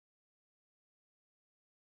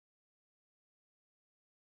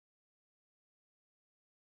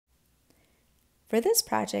For this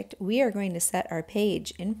project, we are going to set our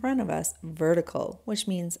page in front of us vertical, which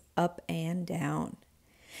means up and down.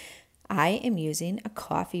 I am using a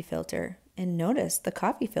coffee filter, and notice the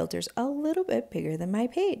coffee filter is a little bit bigger than my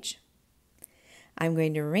page. I'm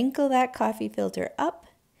going to wrinkle that coffee filter up,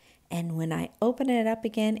 and when I open it up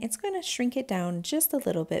again, it's going to shrink it down just a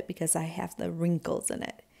little bit because I have the wrinkles in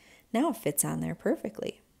it. Now it fits on there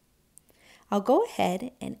perfectly. I'll go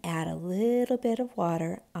ahead and add a little bit of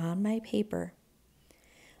water on my paper.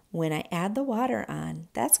 When I add the water on,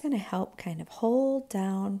 that's going to help kind of hold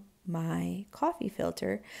down my coffee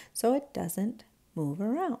filter so it doesn't move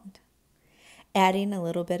around. Adding a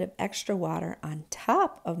little bit of extra water on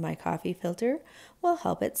top of my coffee filter will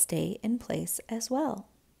help it stay in place as well.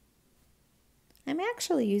 I'm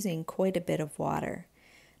actually using quite a bit of water.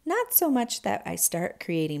 Not so much that I start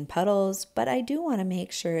creating puddles, but I do want to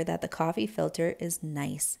make sure that the coffee filter is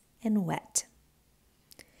nice and wet.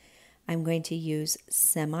 I'm going to use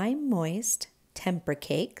semi-moist tempera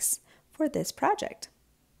cakes for this project.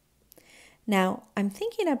 Now, I'm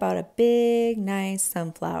thinking about a big, nice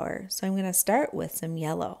sunflower, so I'm going to start with some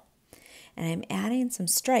yellow. And I'm adding some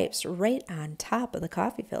stripes right on top of the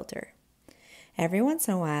coffee filter. Every once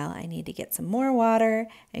in a while, I need to get some more water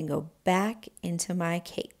and go back into my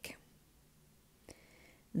cake.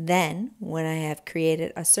 Then, when I have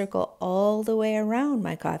created a circle all the way around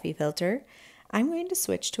my coffee filter, I'm going to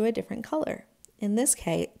switch to a different color. In this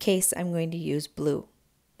case, I'm going to use blue.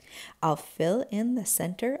 I'll fill in the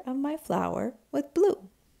center of my flower with blue.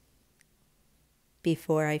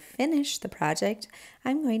 Before I finish the project,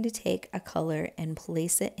 I'm going to take a color and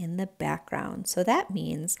place it in the background. So that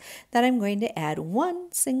means that I'm going to add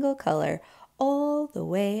one single color all the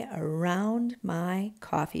way around my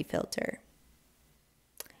coffee filter.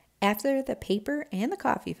 After the paper and the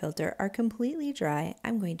coffee filter are completely dry,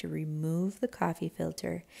 I'm going to remove the coffee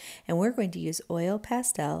filter and we're going to use oil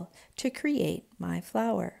pastel to create my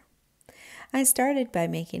flower. I started by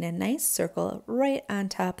making a nice circle right on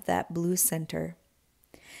top of that blue center.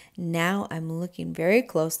 Now I'm looking very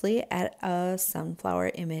closely at a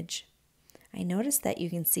sunflower image. I noticed that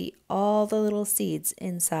you can see all the little seeds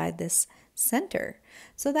inside this center.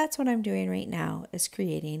 So that's what I'm doing right now, is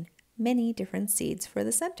creating many different seeds for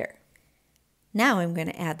the center. Now I'm going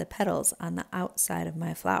to add the petals on the outside of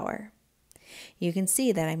my flower. You can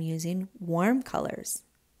see that I'm using warm colors.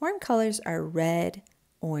 Warm colors are red,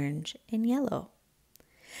 orange, and yellow.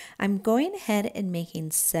 I'm going ahead and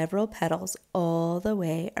making several petals all the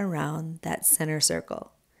way around that center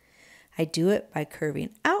circle. I do it by curving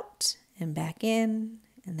out and back in,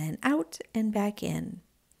 and then out and back in.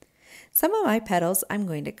 Some of my petals I'm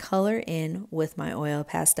going to color in with my oil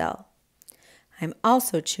pastel. I'm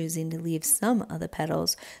also choosing to leave some of the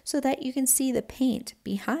petals so that you can see the paint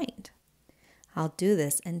behind. I'll do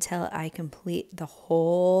this until I complete the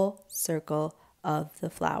whole circle of the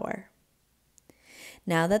flower.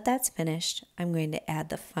 Now that that's finished, I'm going to add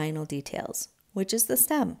the final details, which is the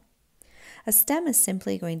stem. A stem is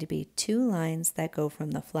simply going to be 2 lines that go from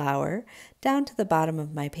the flower down to the bottom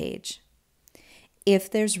of my page. If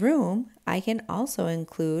there's room, I can also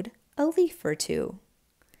include a leaf or 2.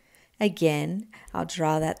 Again, I'll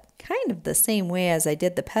draw that kind of the same way as I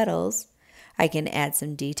did the petals. I can add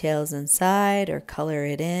some details inside or color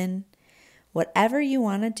it in. Whatever you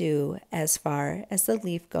want to do as far as the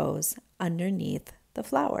leaf goes underneath the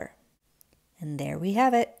flower. And there we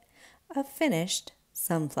have it, a finished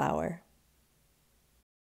sunflower.